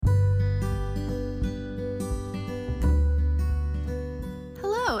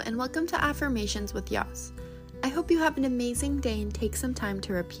and welcome to Affirmations with Yas. I hope you have an amazing day and take some time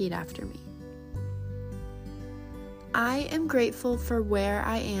to repeat after me. I am grateful for where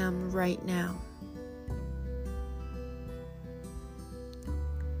I am right now.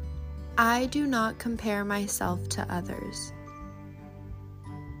 I do not compare myself to others.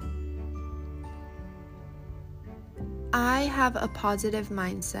 I have a positive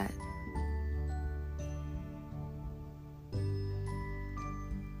mindset.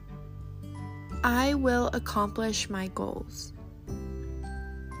 I will accomplish my goals.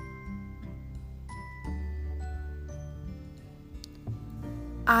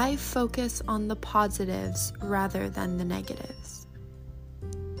 I focus on the positives rather than the negatives.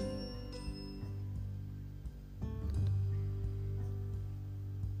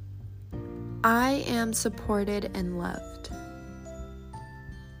 I am supported and loved.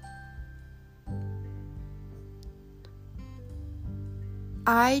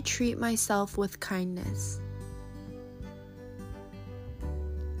 I treat myself with kindness.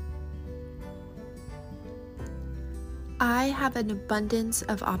 I have an abundance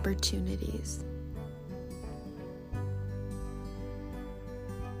of opportunities.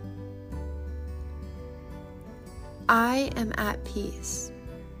 I am at peace.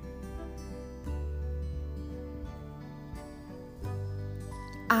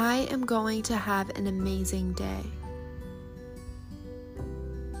 I am going to have an amazing day.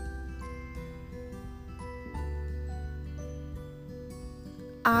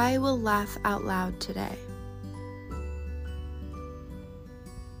 I will laugh out loud today.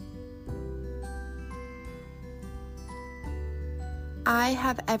 I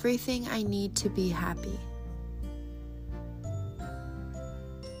have everything I need to be happy.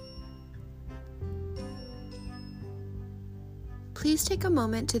 Please take a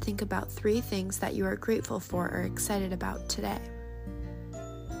moment to think about 3 things that you are grateful for or excited about today.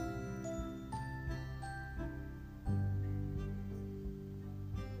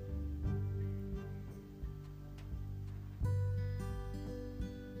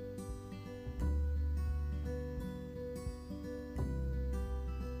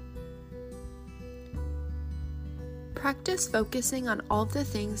 Practice focusing on all the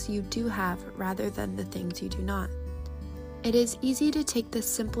things you do have rather than the things you do not. It is easy to take the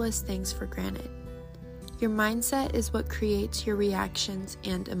simplest things for granted. Your mindset is what creates your reactions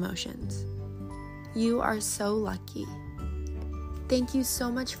and emotions. You are so lucky. Thank you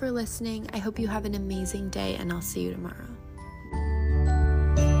so much for listening. I hope you have an amazing day, and I'll see you tomorrow.